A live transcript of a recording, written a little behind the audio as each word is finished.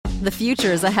The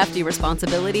future is a hefty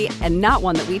responsibility and not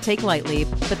one that we take lightly,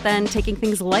 but then taking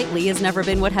things lightly has never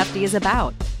been what Hefty is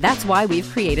about. That's why we've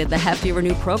created the Hefty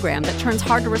Renew program that turns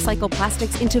hard-to-recycle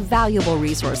plastics into valuable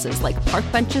resources like park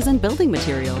benches and building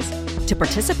materials. To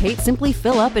participate, simply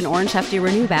fill up an orange Hefty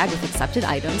Renew bag with accepted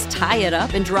items, tie it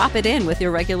up, and drop it in with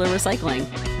your regular recycling.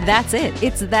 That's it.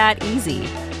 It's that easy.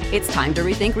 It's time to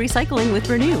rethink recycling with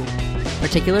Renew.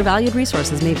 Particular valued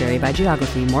resources may vary by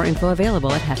geography. More info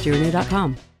available at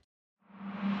heftyrenew.com.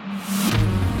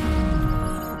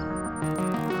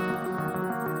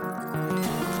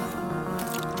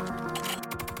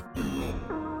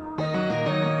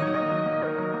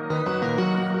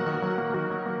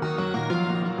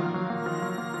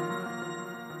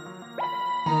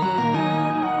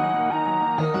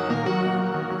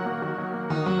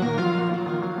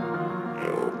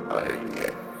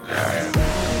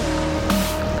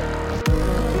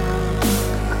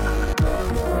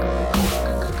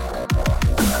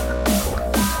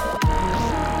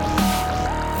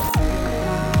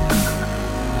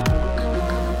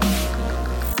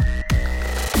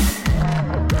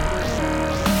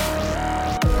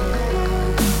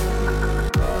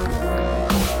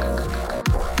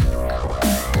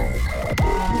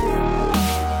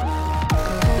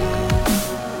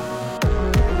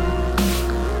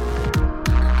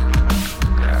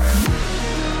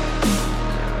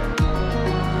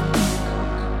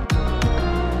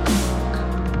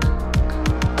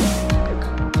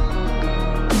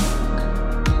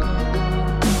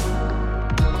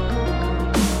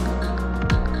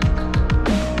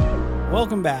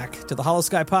 Welcome back to the Hollow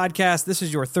Sky Podcast. This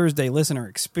is your Thursday listener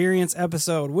experience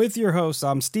episode with your hosts.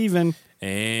 I'm Steven.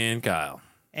 And Kyle.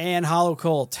 And Hollow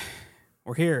Cult.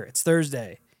 We're here. It's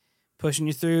Thursday. Pushing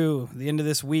you through the end of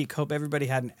this week. Hope everybody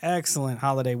had an excellent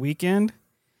holiday weekend.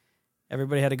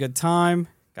 Everybody had a good time.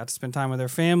 Got to spend time with their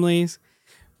families.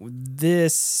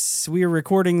 We are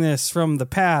recording this from the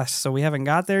past, so we haven't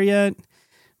got there yet,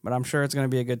 but I'm sure it's going to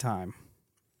be a good time.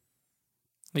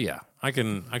 Yeah, I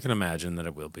can imagine that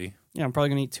it will be. Yeah, I'm probably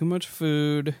going to eat too much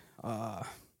food. I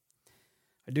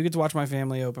do get to watch my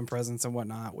family open presents and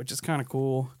whatnot, which is kind of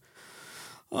cool.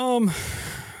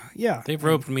 Yeah. They've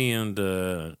roped me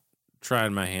into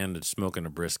trying my hand at smoking a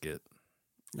brisket.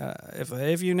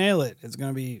 If you nail it, it's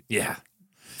going to be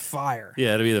fire.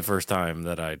 Yeah, it'll be the first time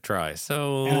that I try.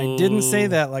 So, and I didn't say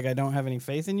that like I don't have any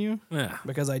faith in you. Yeah.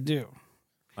 Because I do.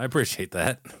 I appreciate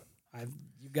that.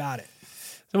 You got it.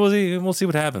 So we'll see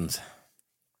what happens.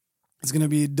 It's going to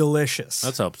be delicious.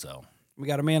 Let's hope so. We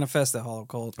got to manifest that, Hollow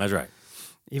Cult. That's right.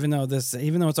 Even though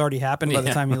it's already happened by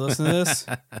the time you listen to this,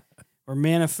 we're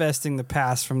manifesting the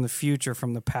past from the future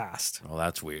from the past. Well,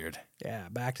 that's weird. Yeah,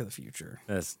 Back to the Future.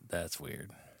 That's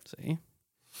weird. See?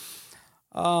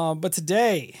 But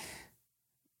today,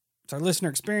 it's our listener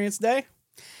experience day.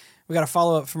 We got a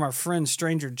follow-up from our friend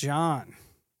Stranger John.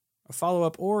 A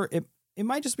follow-up, or it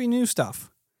might just be new stuff.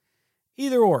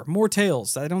 Either or, more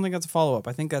tales. I don't think that's a follow-up.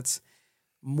 I think that's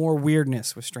more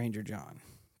weirdness with Stranger John.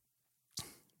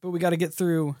 But we got to get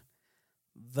through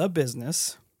the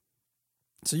business.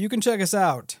 So you can check us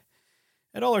out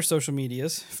at all our social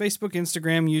medias: Facebook,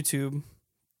 Instagram, YouTube,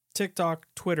 TikTok,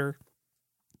 Twitter,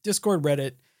 Discord,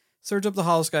 Reddit. Search up the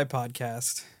Hollow Sky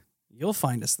Podcast. You'll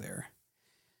find us there.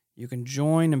 You can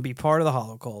join and be part of the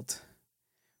Hollow Cult,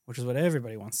 which is what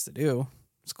everybody wants to do.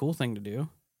 It's a cool thing to do.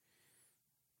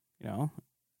 You know,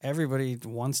 everybody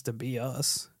wants to be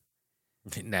us.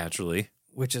 Naturally.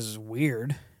 Which is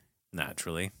weird.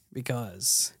 Naturally.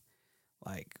 Because,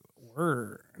 like,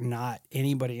 we're not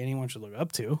anybody anyone should look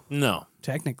up to. No.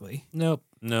 Technically. Nope.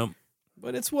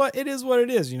 But it is what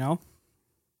it is, you know?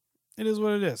 It is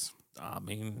what it is. I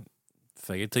mean,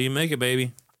 fake it till you make it,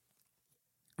 baby.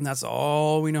 And that's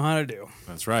all we know how to do.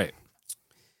 That's right.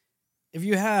 If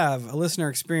you have a listener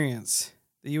experience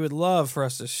that you would love for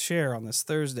us to share on this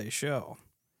Thursday show,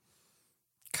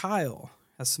 Kyle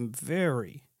has some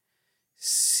very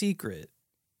secret,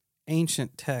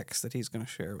 ancient text that he's going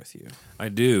to share with you. I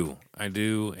do.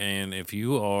 And if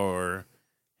you are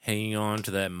hanging on to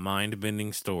that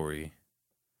mind-bending story,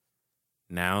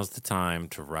 now's the time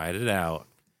to write it out,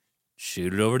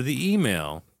 shoot it over to the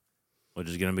email, which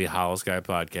is going to be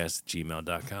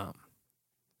hollowskypodcast@gmail.com.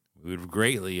 We would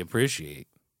greatly appreciate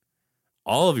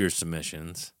all of your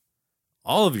submissions,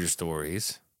 all of your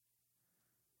stories.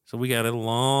 So we got a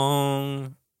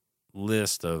long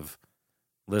list of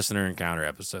listener encounter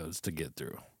episodes to get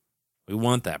through. We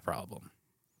want that problem.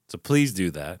 So please do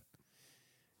that.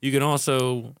 You can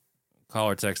also call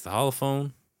or text the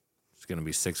holophone. It's going to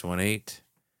be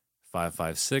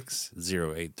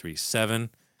 618-556-0837.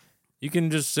 You can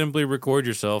just simply record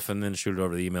yourself and then shoot it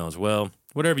over the email as well.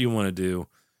 Whatever you want to do.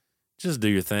 Just do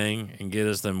your thing and get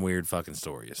us them weird fucking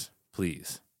stories.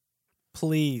 Please.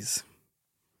 Please.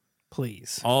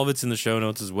 All of it's in the show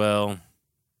notes as well.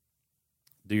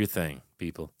 Do your thing,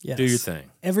 people. Yes. Do your thing.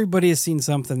 Everybody has seen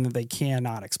something that they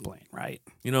cannot explain, right?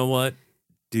 You know what?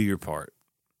 Do your part.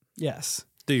 Yes.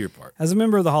 Do your part. As a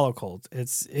member of the Holocult,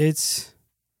 it's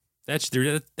That's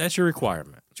your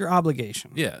requirement. your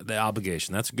obligation. Yeah, the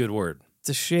obligation. That's a good word.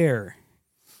 To share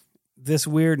this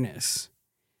weirdness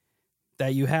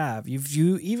that you have.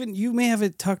 You may have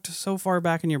it tucked so far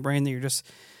back in your brain that you're just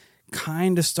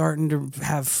kind of starting to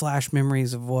have flash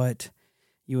memories of what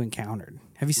you encountered.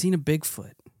 Have you seen a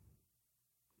Bigfoot?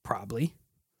 Probably.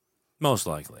 Most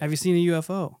likely. Have you seen a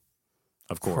UFO?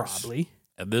 Of course. Probably.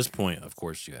 At this point, of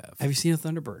course you have. Have you seen a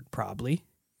Thunderbird? Probably.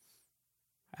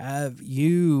 Have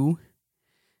you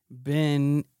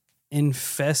been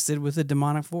infested with a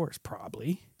demonic force?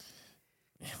 Probably.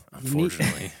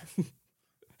 Unfortunately.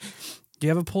 Do you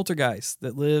have a poltergeist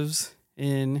that lives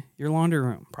in your laundry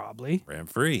room? Probably. Ram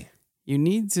free. You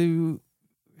need to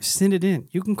send it in.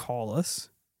 You can call us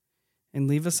and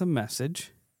leave us a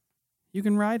message. You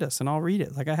can write us and I'll read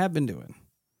it like I have been doing.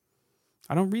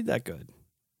 I don't read that good,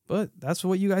 but that's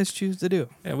what you guys choose to do.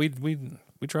 Yeah, we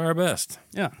try our best.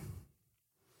 Yeah.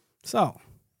 So,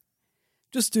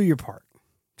 just do your part.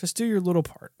 Just do your little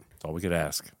part. That's all we could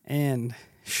ask. And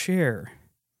share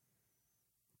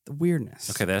the weirdness.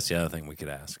 Okay, that's the other thing we could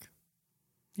ask.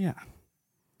 Yeah.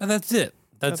 And that's it.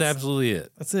 That's absolutely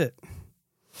it. That's it.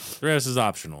 The rest is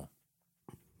optional.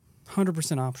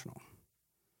 100% optional.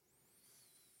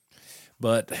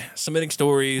 But submitting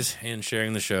stories and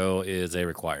sharing the show is a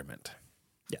requirement.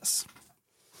 Yes.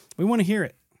 We want to hear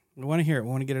it. We want to hear it. We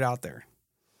want to get it out there.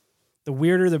 The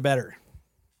weirder, the better.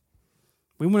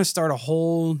 We want to start a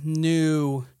whole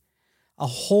new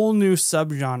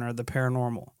subgenre of the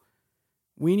paranormal.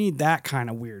 We need that kind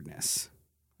of weirdness,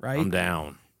 right? I'm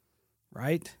down.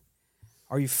 Right?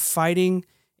 Are you fighting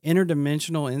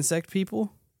interdimensional insect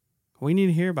people? We need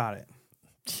to hear about it.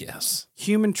 Yes.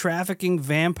 Human trafficking,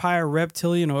 vampire,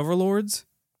 reptilian overlords?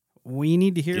 We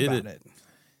need to hear about it.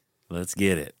 Let's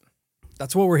get it.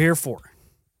 That's what we're here for.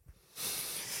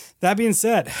 That being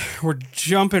said, we're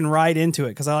jumping right into it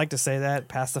because I like to say that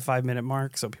past the 5-minute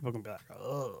mark so people can be like,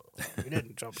 oh, we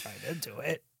didn't jump right into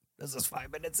it. This is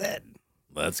 5 minutes in.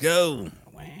 Let's go.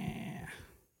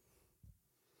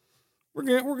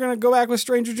 We're gonna go back with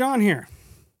Stranger John here.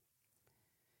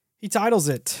 He titles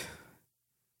it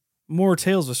More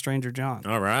Tales with Stranger John.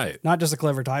 All right. Not just a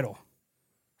clever title.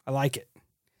 I like it.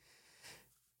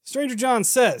 Stranger John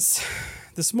says,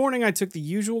 this morning I took the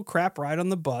usual crap ride on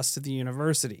the bus to the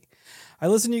university. I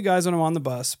listen to you guys when I'm on the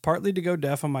bus, partly to go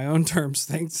deaf on my own terms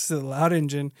thanks to the loud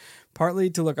engine, partly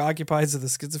to look occupied so the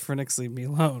schizophrenics leave me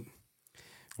alone.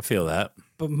 I feel that.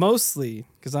 But mostly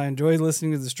because I enjoy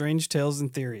listening to the strange tales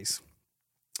and theories.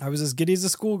 I was as giddy as a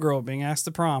schoolgirl being asked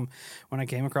to prom when I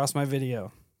came across my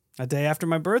video. A day after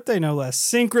my birthday, no less.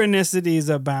 Synchronicities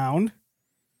abound,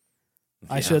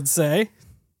 I should say.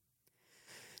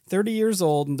 30 years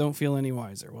old and don't feel any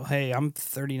wiser. Well, hey, I'm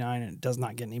 39 and it does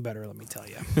not get any better, let me tell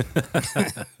you.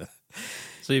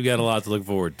 So you've got a lot to look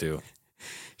forward to.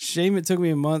 Shame it took me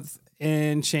a month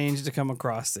and change to come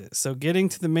across it. So getting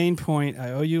to the main point,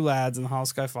 I owe you lads and the Hollow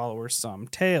Sky followers some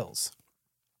tales.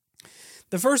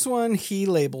 The first one he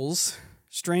labels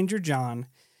Stranger John,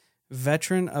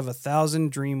 veteran of 1,000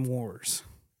 dream wars.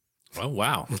 Oh,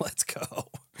 wow. Let's go.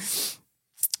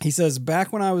 He says,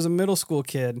 back when I was a middle school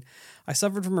kid, I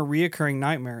suffered from a reoccurring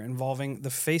nightmare involving the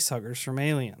facehuggers from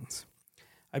Aliens.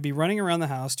 I'd be running around the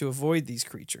house to avoid these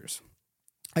creatures.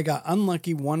 I got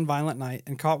unlucky one violent night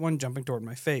and caught one jumping toward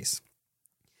my face.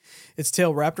 Its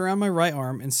tail wrapped around my right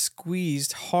arm and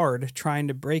squeezed hard trying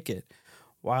to break it,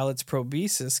 while its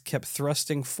proboscis kept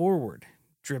thrusting forward,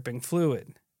 dripping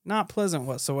fluid. Not pleasant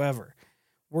whatsoever.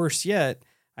 Worse yet,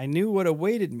 I knew what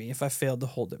awaited me if I failed to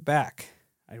hold it back.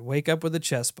 I'd wake up with a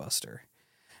chest buster.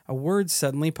 A word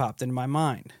suddenly popped into my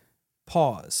mind.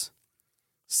 Pause.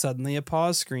 Suddenly a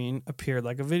pause screen appeared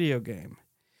like a video game,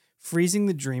 freezing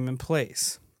the dream in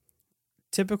place.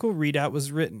 Typical readout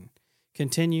was written.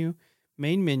 Continue,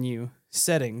 main menu,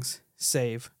 settings,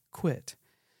 save, quit.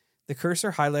 The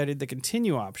cursor highlighted the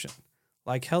continue option.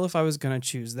 Like hell if I was going to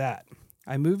choose that.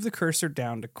 I moved the cursor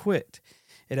down to quit.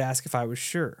 It asked if I was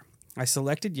sure. I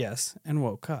selected yes and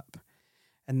woke up.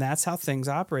 And that's how things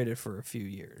operated for a few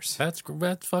years. That's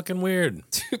fucking weird.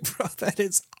 Dude, bro, that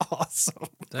is awesome.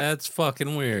 That's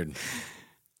fucking weird.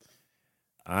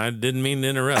 I didn't mean to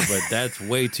interrupt, but that's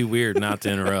way too weird not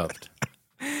to interrupt.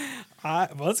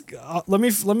 Let's go. Let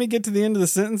me get to the end of the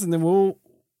sentence and then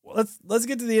let's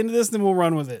get to the end of this and then we'll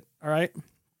run with it. All right.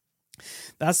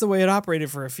 That's the way it operated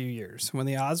for a few years. When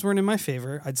the odds weren't in my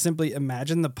favor, I'd simply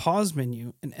imagine the pause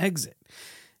menu and exit.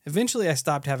 Eventually, I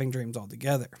stopped having dreams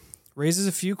altogether. Raises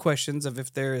a few questions of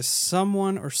if there is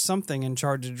someone or something in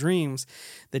charge of dreams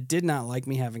that did not like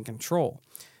me having control.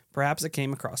 Perhaps it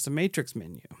came across the Matrix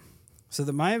menu. So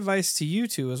that my advice to you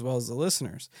two, as well as the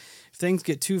listeners, if things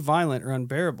get too violent or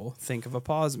unbearable, think of a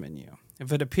pause menu.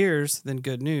 If it appears, then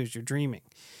good news, you're dreaming.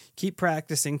 Keep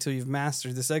practicing till you've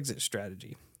mastered this exit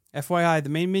strategy. FYI, the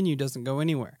main menu doesn't go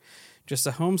anywhere, just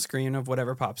a home screen of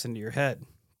whatever pops into your head.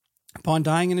 Upon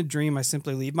dying in a dream, I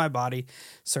simply leave my body,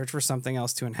 search for something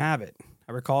else to inhabit.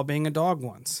 I recall being a dog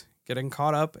once, getting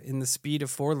caught up in the speed of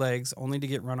 4 legs only to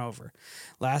get run over.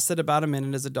 Lasted about a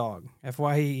minute as a dog.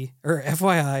 FYI,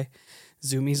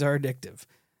 zoomies are addictive.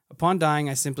 Upon dying,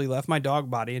 I simply left my dog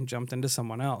body and jumped into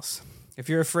someone else. If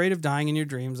you're afraid of dying in your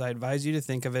dreams, I advise you to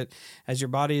think of it as your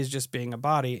body is just being a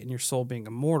body and your soul being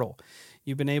immortal.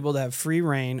 You've been able to have free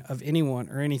reign of anyone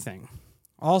or anything.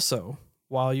 Also,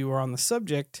 while we are on the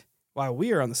subject,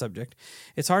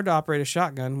 it's hard to operate a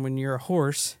shotgun when you're a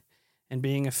horse, and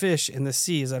being a fish in the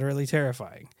sea is utterly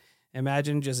terrifying.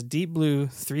 Imagine just deep blue,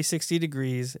 360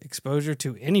 degrees, exposure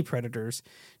to any predators.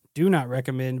 Do not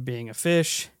recommend being a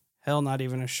fish. Hell, not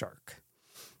even a shark.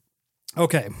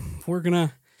 Okay, we're going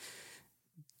to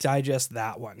digest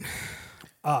that one.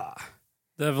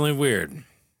 Definitely weird.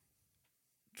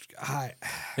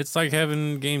 It's like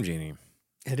having Game Genie.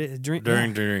 It is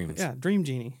during dreams. Yeah, Dream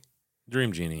Genie.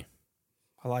 Dream Genie.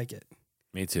 I like it.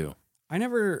 Me too. I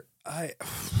don't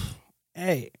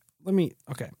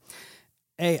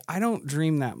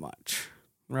dream that much,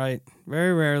 right?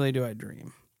 Very rarely do I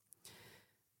dream.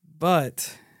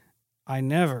 But I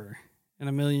never in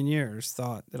a million years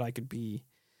thought that I could be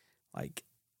like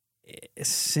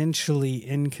essentially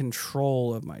in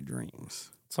control of my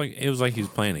dreams. It was like he was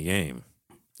playing a game.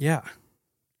 Yeah.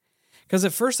 Because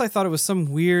at first I thought it was some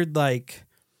weird like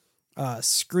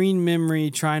screen memory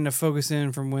trying to focus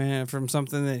in from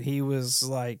something that he was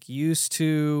like used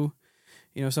to,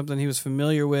 something he was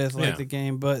familiar with, like the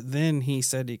game. But then he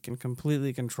said he can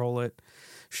completely control it,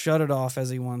 shut it off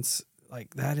as he wants.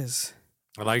 Like that is.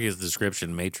 I like his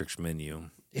description, Matrix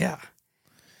menu. Yeah,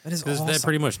 that is awesome. That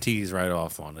pretty much tees right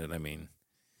off on it. I mean,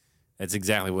 that's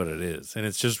exactly what it is, and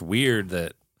it's just weird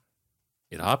that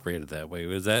it operated that way.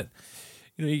 Was that,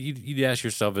 you'd ask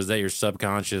yourself, is that your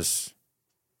subconscious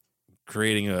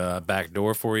creating a back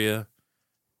door for you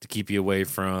to keep you away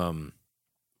from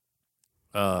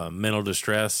mental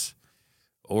distress,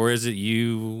 or is it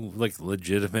you like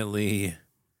legitimately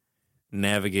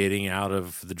navigating out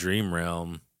of the dream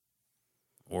realm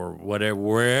or whatever,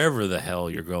 wherever the hell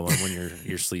you're going when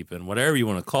you're sleeping, whatever you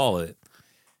want to call it?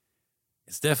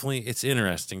 It's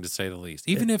interesting to say the least.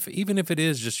 Even if it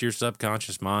is just your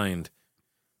subconscious mind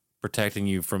protecting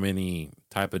you from any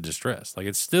type of distress, like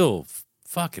it's still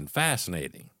fucking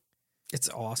fascinating. It's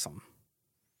awesome.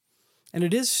 And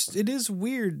it is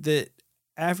weird that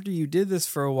after you did this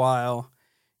for a while,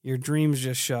 your dreams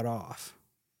just shut off.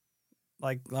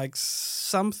 Like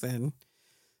somebody,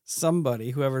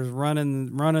 whoever's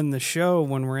running the show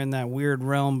when we're in that weird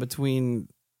realm between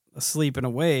asleep and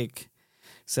awake,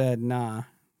 said, "Nah,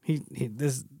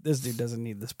 this dude doesn't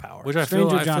need this power." Which I feel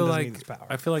like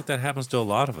that happens to a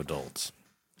lot of adults.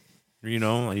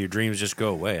 Your dreams just go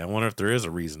away. I wonder if there is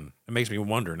a reason. It makes me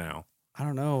wonder now. I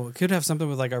don't know. It could have something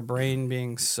with like our brain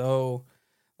being so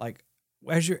like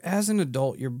as an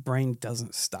adult, your brain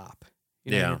doesn't stop.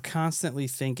 You're constantly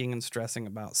thinking and stressing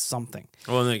about something.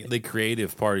 Well, and the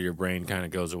creative part of your brain kind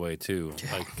of goes away too,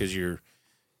 like because you're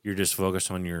just focused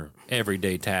on your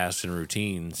everyday tasks and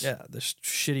routines. Yeah, the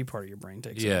shitty part of your brain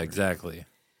takes over. Yeah, exactly.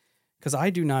 Because I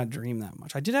do not dream that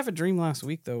much. I did have a dream last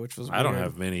week though, which was weird. I don't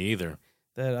have many either.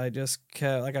 That I just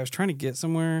kept, like I was trying to get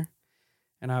somewhere,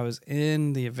 and I was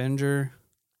in the Avenger,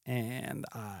 and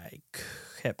I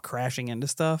kept crashing into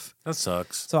stuff. That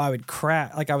sucks. So I would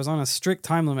crash, like I was on a strict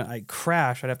time limit. I'd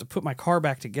crash. I'd have to put my car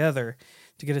back together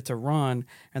to get it to run,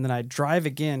 and then I'd drive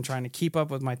again trying to keep up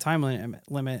with my time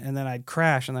limit, and then I'd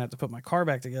crash, and then I have to put my car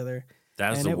back together.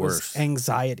 That's the worst. Was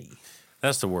anxiety.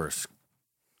 That's the worst.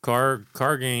 Car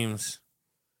games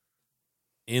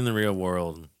in the real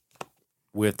world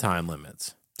with time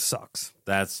limits sucks.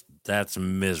 That's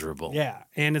miserable. Yeah,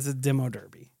 and it's a demo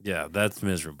derby. Yeah, that's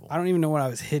miserable. I don't even know what I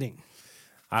was hitting.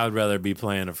 I would rather be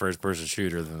playing a first-person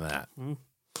shooter than that.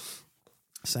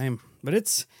 Same, but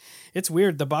it's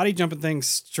weird. The body jumping thing's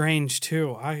strange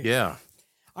too.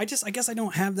 I guess I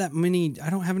don't have that many. I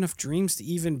don't have enough dreams to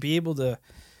even be able to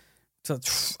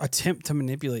attempt to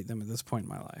manipulate them at this point in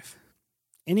my life.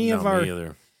 Any of our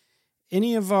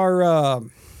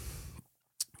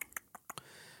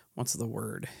what's the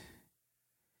word?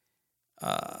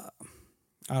 I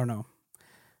don't know,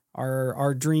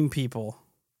 our dream people,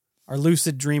 our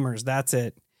lucid dreamers. That's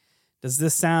it. Does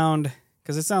this sound?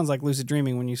 Because it sounds like lucid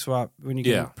dreaming when you swap, when you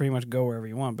can pretty much go wherever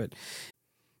you want. But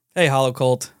hey, Hollow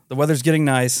Cult, the weather's getting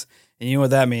nice, and you know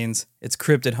what that means? It's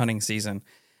cryptid hunting season.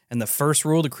 And the first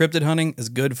rule to cryptid hunting is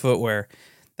good footwear.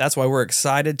 That's why we're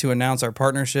excited to announce our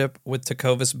partnership with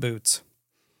Tecovas Boots.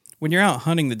 When you're out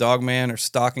hunting the Dogman or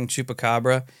stalking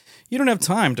Chupacabra, you don't have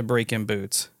time to break in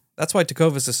boots. That's why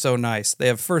Tecovas is so nice. They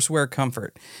have first wear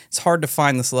comfort. It's hard to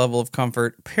find this level of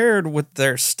comfort paired with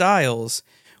their styles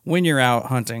when you're out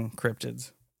hunting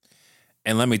cryptids.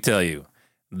 And let me tell you,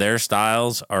 their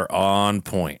styles are on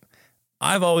point.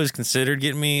 I've always considered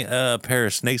getting me a pair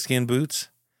of snakeskin boots,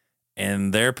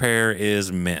 and their pair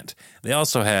is mint. They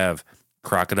also have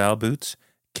crocodile boots,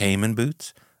 caiman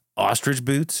boots, ostrich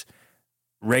boots,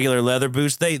 regular leather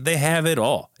boots. They have it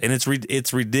all, and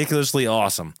it's ridiculously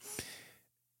awesome.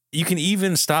 You can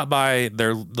even stop by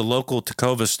the local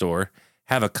Tecovas store,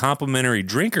 have a complimentary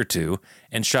drink or two,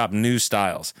 and shop new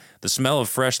styles. The smell of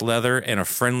fresh leather and a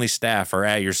friendly staff are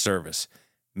at your service.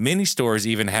 Many stores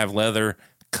even have leather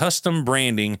custom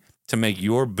branding to make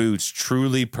your boots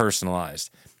truly personalized.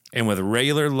 And with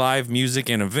regular live music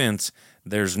and events,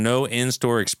 there's no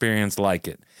in-store experience like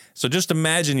it. So just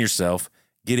imagine yourself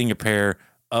getting a pair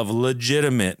of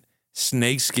legitimate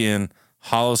snakeskin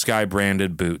Hollow Sky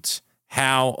branded boots.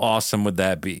 How awesome would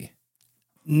that be?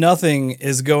 Nothing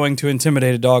is going to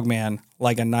intimidate a dogman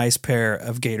like a nice pair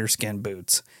of gator skin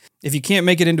boots. If you can't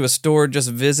make it into a store, just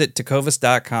visit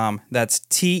tecovas.com. That's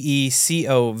TECOVAS.com.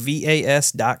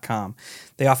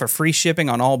 They offer free shipping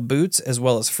on all boots as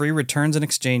well as free returns and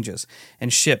exchanges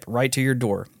and ship right to your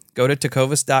door. Go to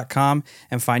tecovas.com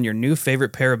and find your new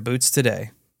favorite pair of boots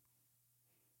today.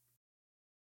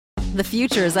 The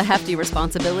future is a hefty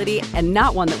responsibility and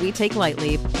not one that we take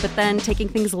lightly, but then taking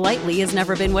things lightly has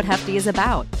never been what Hefty is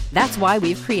about. That's why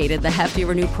we've created the Hefty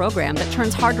Renew program that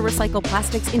turns hard-to-recycle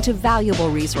plastics into valuable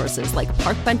resources like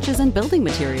park benches and building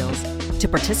materials. To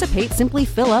participate, simply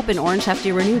fill up an orange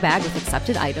Hefty Renew bag with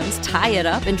accepted items, tie it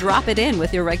up, and drop it in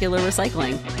with your regular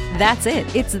recycling. That's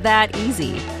it. It's that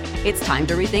easy. It's time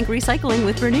to rethink recycling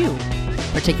with Renew.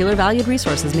 Particular valued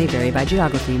resources may vary by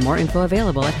geography. More info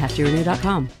available at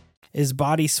heftyrenew.com. Is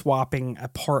body swapping a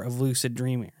part of lucid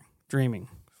dreaming,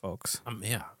 folks?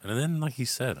 Yeah. And then, like he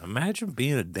said, imagine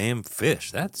being a damn fish.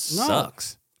 That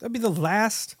sucks. That'd be the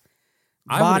last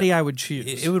body I would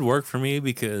choose. It would work for me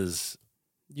because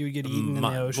you would get eaten in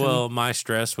the ocean. Well, my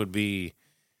stress would be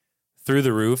through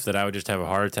the roof that I would just have a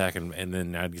heart attack and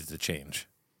then I'd get to change.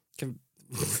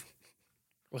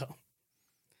 Well,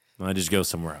 I'd just go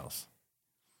somewhere else.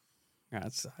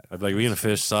 I'd be like, being a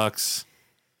fish sucks.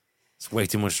 It's way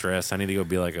too much stress. I need to go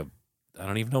be like I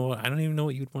don't even know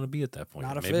what you'd want to be at that point.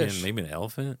 Not a maybe fish. Maybe an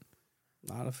elephant.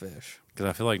 Not a fish. Because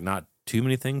I feel like not too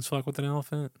many things fuck with an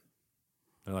elephant.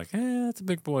 They're like, that's a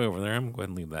big boy over there. I'm going to go ahead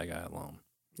and leave that guy alone.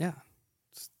 Yeah.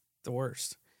 It's the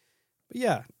worst. But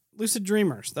yeah, lucid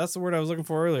dreamers. That's the word I was looking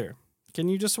for earlier. Can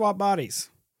you just swap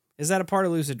bodies? Is that a part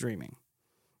of lucid dreaming?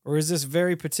 Or is this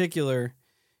very particular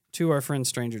to our friend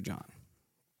Stranger John?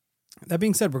 That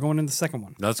being said, we're going into the second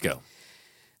one. Let's go.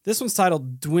 This one's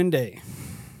titled Duende,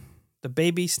 the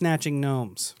baby snatching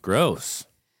gnomes. Gross.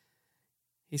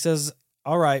 He says,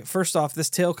 all right, first off, this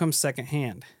tale comes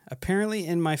secondhand. Apparently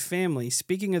in my family,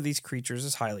 speaking of these creatures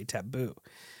is highly taboo.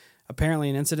 Apparently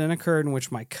an incident occurred in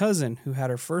which my cousin, who had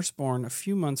her firstborn a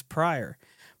few months prior,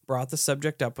 brought the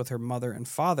subject up with her mother and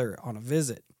father on a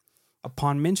visit.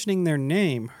 Upon mentioning their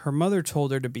name, her mother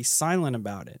told her to be silent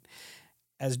about it,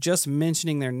 as just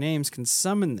mentioning their names can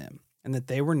summon them, and that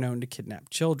they were known to kidnap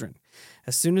children.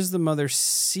 As soon as the mother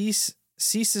ceases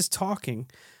talking,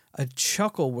 a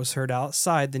chuckle was heard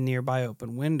outside the nearby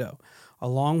open window,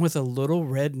 along with a little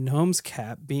red gnome's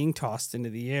cap being tossed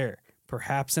into the air,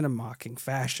 perhaps in a mocking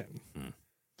fashion.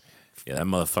 Yeah, that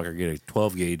motherfucker get a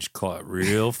 12 gauge caught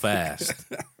real fast.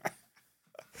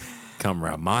 Come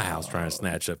around my house trying to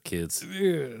snatch up kids.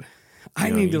 Dude,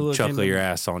 I need to look chuckle into your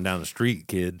ass on down the street,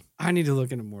 kid. I need to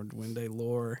look into more Duende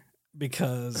lore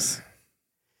because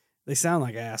they sound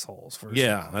like assholes.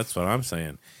 Yeah, that's what I'm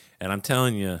saying. And I'm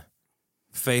telling you,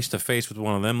 face to face with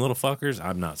one of them little fuckers,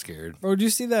 I'm not scared. Bro, did you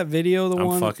see that video?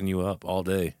 I'm fucking you up all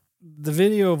day. The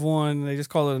video of one, they just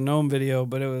called it a gnome video,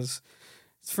 but it's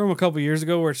from a couple years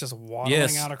ago where it's just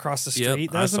waddling out across the street.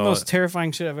 Yep, That's the most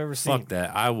terrifying shit I've ever seen. Fuck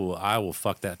that. I will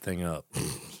fuck that thing up.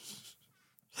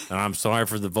 And I'm sorry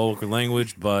for the vulgar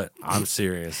language, but I'm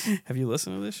serious. Have you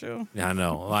listened to this show? Yeah, I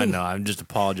know. I'm just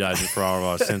apologizing for all of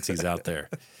our sensies out there.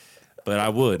 But I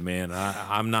would, man.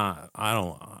 I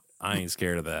ain't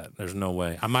scared of that. There's no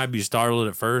way. I might be startled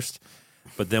at first,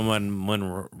 But then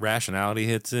when rationality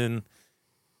hits in,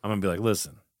 I'm gonna be like,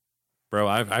 listen, bro,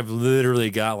 I've literally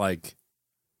got like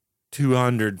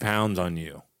 200 pounds on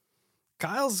you.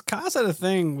 Kyle's had a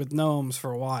thing with gnomes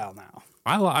for a while now.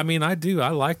 I mean, I do. I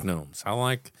like gnomes.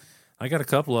 I got a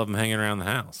couple of them hanging around the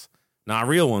house. Not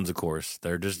real ones, of course.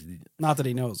 They're just Not that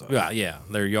he knows of. yeah.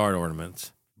 They're yard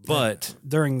ornaments. But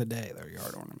during the day, they're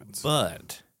yard ornaments.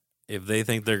 But if they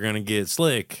think they're gonna get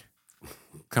slick,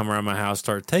 come around my house,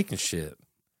 start taking shit.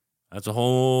 That's a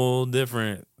whole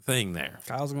different thing there.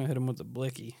 Kyle's gonna hit him with the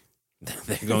blicky.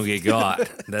 They're gonna get got.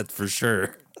 That's for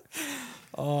sure.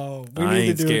 Oh, I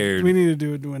ain't scared. We need to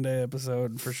do a Duende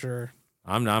episode for sure.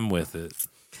 I'm with it.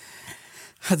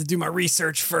 I had to do my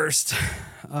research first.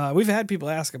 We've had people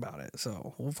ask about it,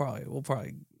 so we'll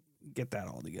probably get that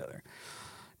all together.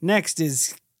 Next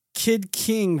is Kid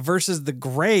King versus the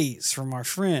Greys from our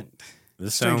friend.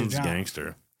 This Stranger sounds John.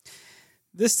 gangster.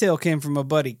 This tale came from a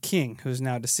buddy, King, who's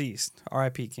now deceased.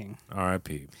 R.I.P. King.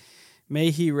 R.I.P. May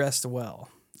he rest well.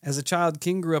 As a child,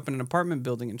 King grew up in an apartment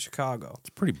building in Chicago. It's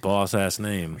a pretty boss ass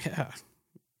name. Yeah.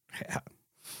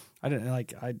 I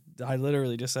didn't I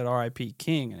literally just said R.I.P.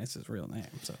 King, and it's his real name.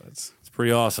 So it's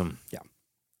pretty awesome. Yeah.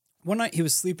 One night he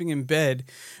was sleeping in bed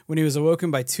when he was awoken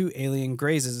by two alien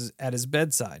greys at his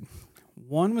bedside.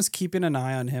 One was keeping an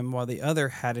eye on him while the other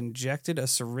had injected a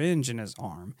syringe in his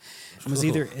arm and was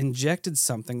either injected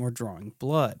something or drawing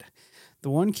blood. The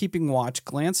one keeping watch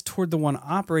glanced toward the one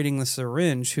operating the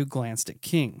syringe, who glanced at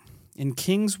King. In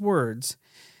King's words,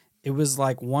 it was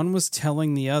like one was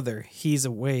telling the other, he's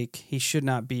awake, he should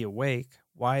not be awake,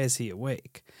 why is he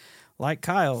awake? Like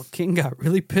Kyle, King got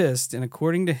really pissed and,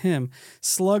 according to him,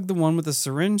 slugged the one with the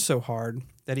syringe so hard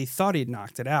that he thought he'd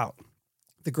knocked it out.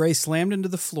 The gray slammed into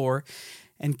the floor,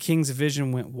 and King's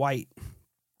vision went white.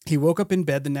 He woke up in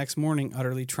bed the next morning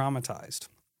utterly traumatized.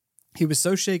 He was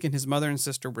so shaken his mother and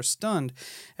sister were stunned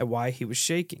at why he was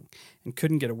shaking and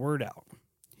couldn't get a word out.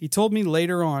 He told me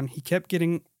later on he kept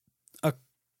getting a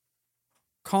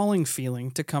calling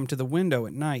feeling to come to the window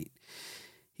at night.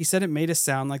 He said it made a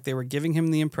sound like they were giving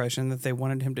him the impression that they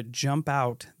wanted him to jump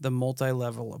out the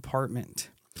multi-level apartment.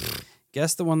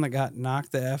 Guess the one that got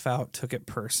knocked the F out took it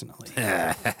personally.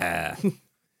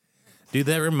 Dude,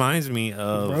 that reminds me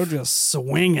of... Bro just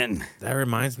swinging. That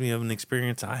reminds me of an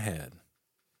experience I had,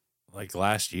 like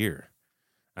last year.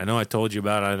 I know I told you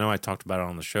about it. I know I talked about it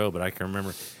on the show, but I can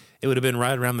remember. It would have been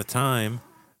right around the time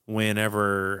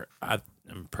whenever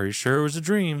I'm pretty sure it was a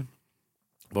dream,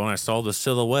 but when I saw the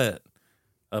silhouette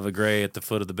of a gray at the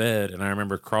foot of the bed, and I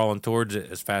remember crawling towards it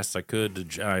as fast as I could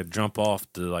to jump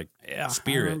off to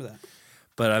spear it. That.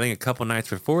 But I think a couple nights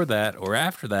before that or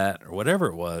after that or whatever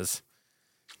it was,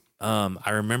 I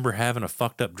remember having a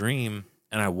fucked up dream,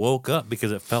 and I woke up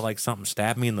because it felt like something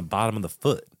stabbed me in the bottom of the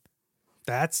foot.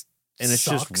 It's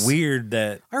Just weird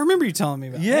that... I remember you telling me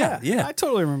about that. Yeah. I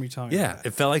totally remember you telling me about that.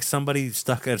 It felt like somebody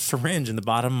stuck a syringe in the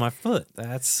bottom of my foot.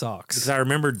 That sucks. Because I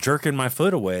remember jerking my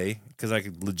foot away because I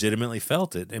legitimately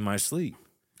felt it in my sleep.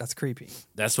 That's creepy.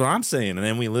 That's what I'm saying. And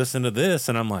then we listen to this,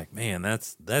 and I'm like, man,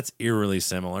 that's eerily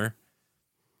similar.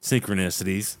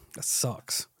 Synchronicities. That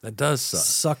sucks. That does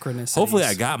suck. Synchronicities. Hopefully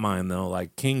I got mine, though,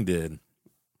 like King did.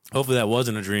 Hopefully that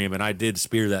wasn't a dream, and I did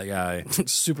spear that guy.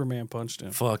 Superman punched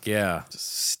him. Fuck yeah.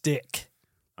 Stick.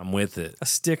 I'm with it. A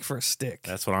stick for a stick.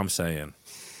 That's what I'm saying.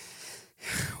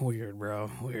 Weird,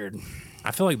 bro. Weird.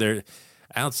 I feel like they're,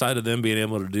 outside of them being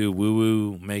able to do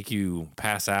woo-woo, make you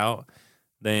pass out,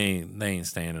 they ain't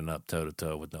standing up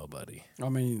toe-to-toe with nobody. I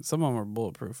mean, some of them are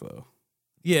bulletproof, though.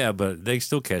 Yeah, but they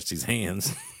still catch these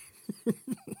hands.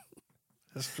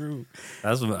 That's true.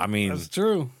 That's what I mean. That's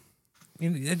true.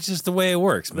 It's just the way it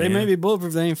works, man. They may be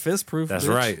bulletproof, they ain't fist-proof. That's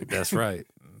bitch. right. That's right.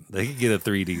 They could get a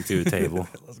 3D to a table.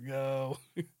 Let's go.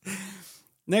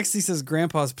 Next, he says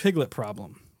Grandpa's piglet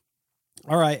problem.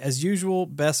 All right, as usual,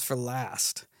 best for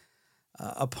last.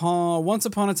 Once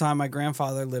upon a time, my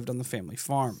grandfather lived on the family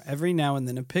farm. Every now and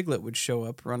then, a piglet would show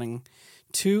up running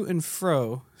to and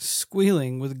fro,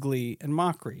 squealing with glee and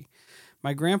mockery.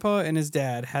 My grandpa and his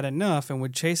dad had enough and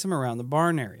would chase him around the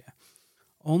barn area,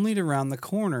 only to round the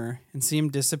corner and see him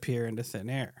disappear into thin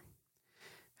air.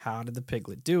 How did the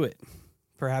piglet do it?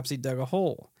 Perhaps he dug a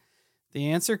hole. The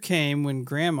answer came when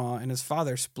Grandma and his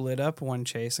father split up one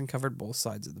chase and covered both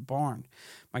sides of the barn.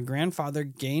 My grandfather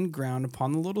gained ground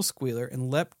upon the little squealer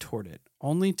and leapt toward it,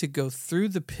 only to go through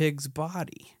the pig's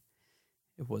body.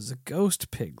 It was a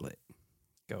ghost piglet.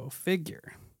 Go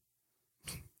figure.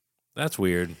 That's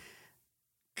weird.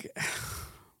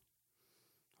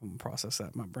 I'm gonna process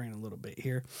that in my brain a little bit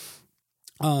here.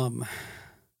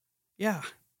 Yeah.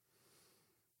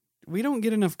 We don't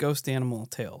get enough ghost animal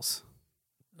tales.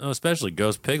 Oh, especially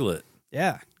ghost piglet.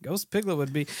 Yeah, Ghost Piglet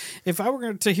would be. If I were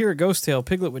going to hear a ghost tale,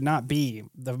 Piglet would not be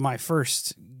my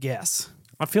first guess.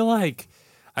 I feel like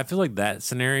that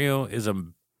scenario is a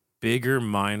bigger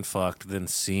mind fucked than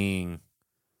seeing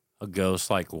a ghost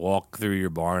like walk through your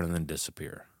barn and then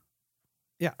disappear.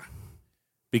 Yeah.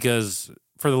 Because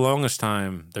for the longest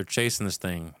time, they're chasing this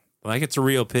thing like it's a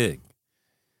real pig.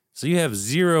 So you have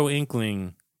zero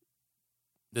inkling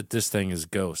that this thing is a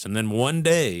ghost. And then one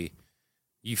day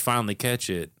you finally catch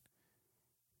it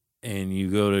and you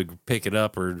go to pick it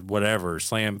up or whatever,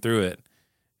 slam through it,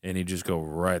 and you just go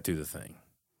right through the thing.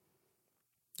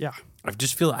 Yeah.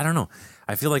 I don't know.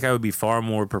 I feel like I would be far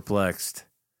more perplexed.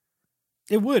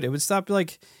 It would stop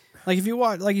like if you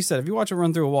watch, like you said, if you watch it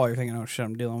run through a wall, you're thinking, oh shit,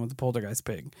 I'm dealing with the poltergeist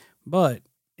pig. But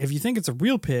if you think it's a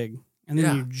real pig and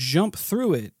then you jump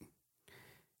through it,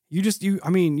 you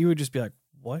would just be like,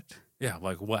 what? Yeah.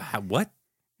 Like what? What?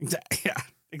 Yeah,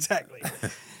 exactly.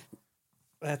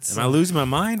 Am I losing my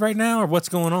mind right now or what's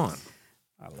going on?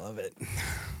 I love it.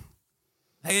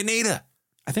 Hey, Anita.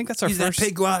 I think that's our first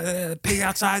pig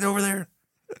outside over there.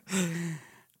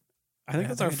 I think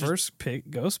that's our first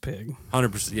ghost pig.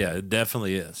 100%. Yeah, it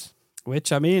definitely is.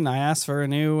 Which, I asked for a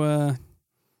new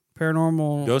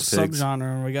paranormal ghost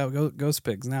subgenre, and we got ghost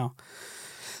pigs now.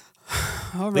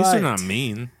 All At right. least they're not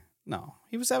mean. No,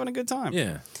 he was having a good time.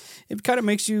 Yeah. It kind of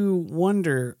makes you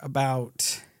wonder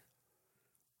about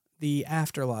the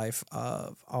afterlife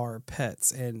of our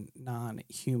pets and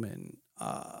non-human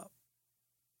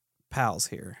pals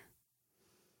here.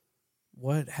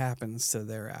 What happens to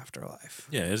their afterlife?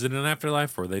 Yeah, is it an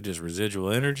afterlife or are they just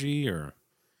residual energy or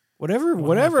whatever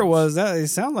it was? That it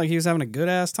sounded like he was having a good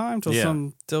ass time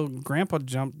till Grandpa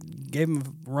gave him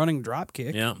a running drop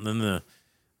kick. Yeah, and then the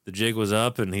jig was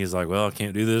up and he's like, "Well, I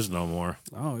can't do this no more."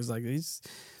 Oh, he's like, these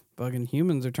bugging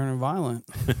humans are turning violent.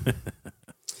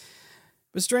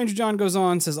 But Stranger John goes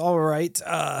on, says, all right,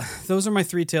 those are my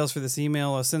 3 tales for this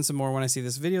email. I'll send some more when I see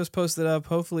this video's posted up.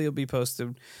 Hopefully it'll be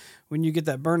posted when you get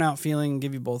that burnout feeling and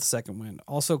give you both second wind.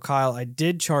 Also, Kyle, I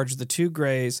did charge the 2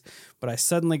 grays, but I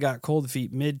suddenly got cold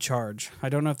feet mid-charge. I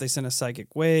don't know if they sent a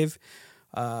psychic wave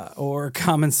or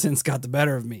common sense got the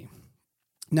better of me.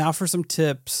 Now for some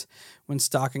tips when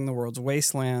stalking the world's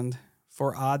wasteland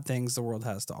for odd things the world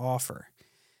has to offer.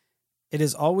 It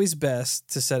is always best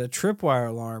to set a tripwire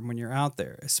alarm when you're out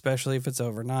there, especially if it's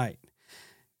overnight.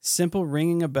 Simple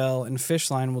ringing a bell and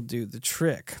fish line will do the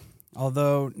trick.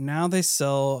 Although now they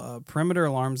sell perimeter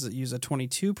alarms that use a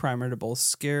 22 primer to both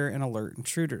scare and alert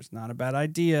intruders. Not a bad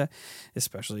idea,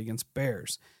 especially against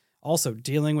bears. Also,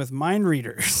 dealing with mind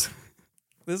readers.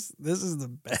 This is the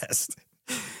best.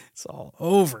 It's all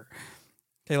over.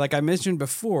 Okay, like I mentioned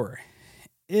before,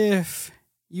 if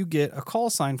you get a call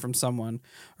sign from someone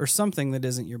or something that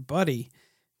isn't your buddy,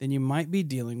 then you might be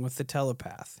dealing with the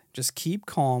telepath. Just keep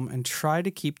calm and try to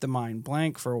keep the mind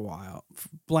blank while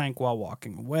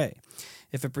walking away.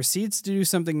 If it proceeds to do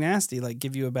something nasty, like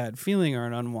give you a bad feeling or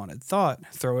an unwanted thought,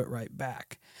 throw it right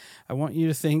back. I want you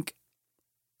to think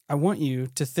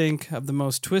of the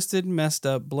most twisted, messed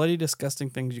up, bloody, disgusting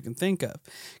things you can think of.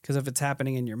 Because if it's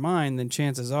happening in your mind, then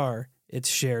chances are it's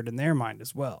shared in their mind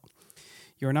as well.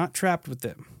 You're not trapped with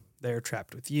them. They're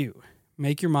trapped with you.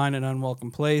 Make your mind an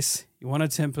unwelcome place. You want a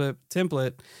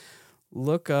template,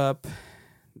 look up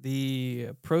the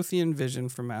Prothean Vision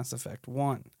from Mass Effect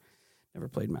 1. Never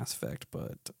played Mass Effect,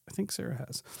 but I think Sarah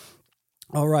has.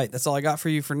 All right, that's all I got for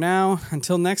you for now.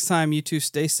 Until next time, you two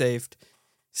stay safe.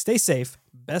 Stay safe.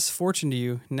 Best fortune to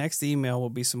you. Next email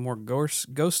will be some more ghost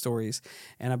stories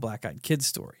and a black-eyed kid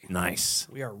story. Nice.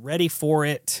 We are ready for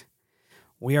it.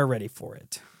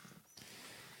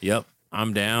 Yep.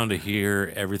 I'm down to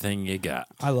hear everything you got.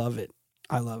 I love it.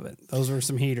 Those were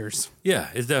some heaters. Yeah,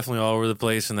 it's definitely all over the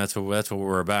place, and that's what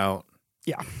we're about.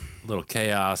 Yeah. A little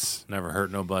chaos, never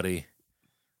hurt nobody.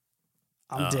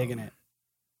 I'm digging it.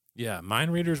 Yeah,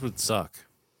 mind readers would suck.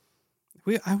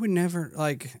 I would never,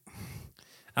 like...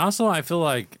 Also, I feel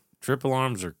like trip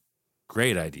alarms are a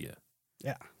great idea.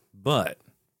 Yeah. But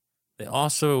they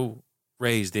also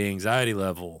raise the anxiety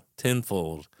level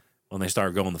tenfold when they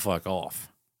start going the fuck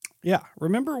off. Yeah.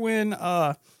 Remember when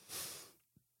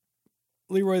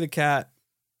Leroy the cat,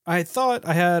 I thought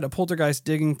I had a poltergeist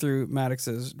digging through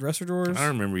Maddox's dresser drawers. I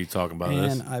remember you talking about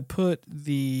this. And I put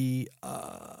the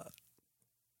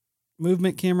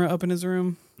movement camera up in his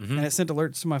room, and it sent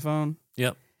alerts to my phone.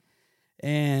 Yep.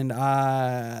 And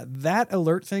that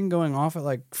alert thing going off at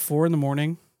like 4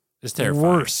 a.m. It's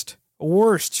terrifying.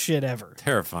 Worst shit ever.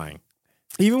 Terrifying.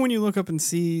 Even when you look up and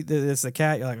see that it's the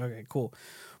cat, you're like, okay, cool.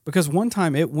 Because one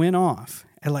time it went off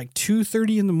at like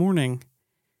 2:30 in the morning.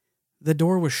 The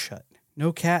door was shut.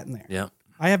 No cat in there. Yep.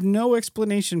 I have no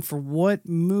explanation for what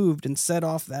moved and set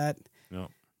off that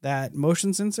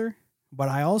motion sensor, but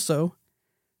I also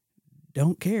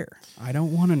don't care. I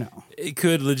don't want to know. It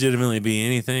could legitimately be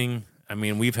anything. I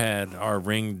mean, we've had our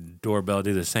Ring doorbell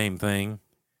do the same thing,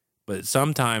 but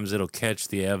sometimes it'll catch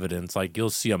the evidence. Like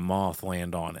you'll see a moth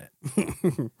land on it,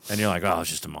 and you're like, "Oh, it's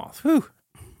just a moth." Whew.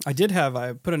 I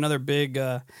put another big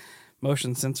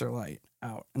motion sensor light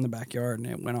out in the backyard, and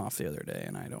it went off the other day,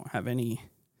 and I don't have any.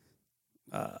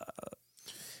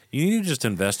 You need to just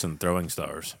invest in throwing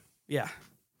stars. Yeah,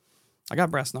 I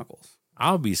got brass knuckles.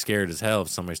 I'll be scared as hell if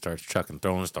somebody starts chucking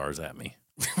throwing stars at me.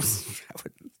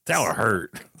 That would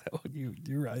hurt.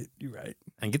 You're right. You're right.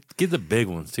 And get the big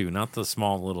ones too, not the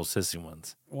small little sissy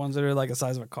ones. Ones that are like the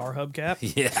size of a car hubcap.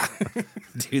 Yeah,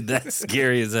 dude, that's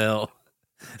scary as hell.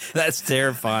 That's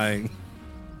terrifying.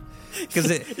 Because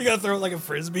you gotta throw it like a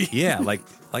frisbee. Yeah, like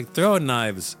throwing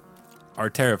knives are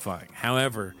terrifying.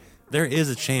 However, there is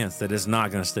a chance that it's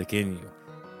not going to stick in you.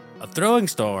 A throwing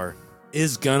star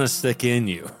is going to stick in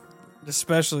you.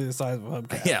 Especially the size of a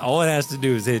hubcap. Yeah, all it has to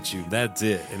do is hit you. That's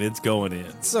it. And it's going in.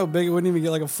 It's so big it wouldn't even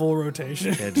get like a full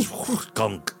rotation. Yeah, just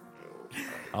gunk.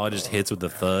 Oh, it just hits with the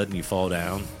thud and you fall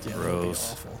down. Yeah,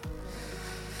 gross. Awful.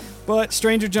 But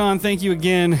Stranger John, thank you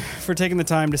again for taking the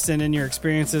time to send in your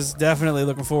experiences. Definitely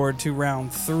looking forward to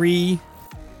round 3.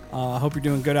 Hope you're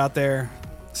doing good out there.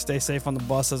 Stay safe on the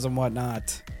buses and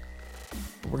whatnot.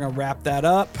 We're going to wrap that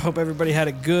up. Hope everybody had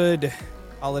a good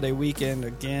holiday weekend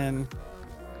again.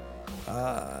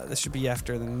 This should be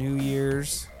after the New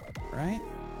Year's, right?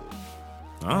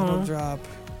 Oh.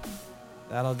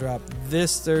 That'll drop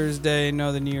this Thursday.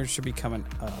 No, the New Year's should be coming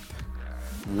up.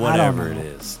 Whatever it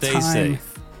is. Stay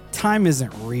safe. Time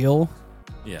isn't real.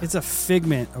 Yeah. It's a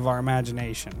figment of our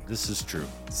imagination. This is true.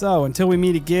 So until we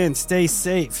meet again, stay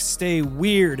safe, stay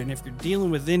weird, and if you're dealing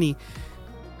with any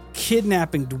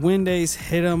kidnapping duendes,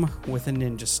 hit them with a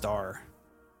ninja star.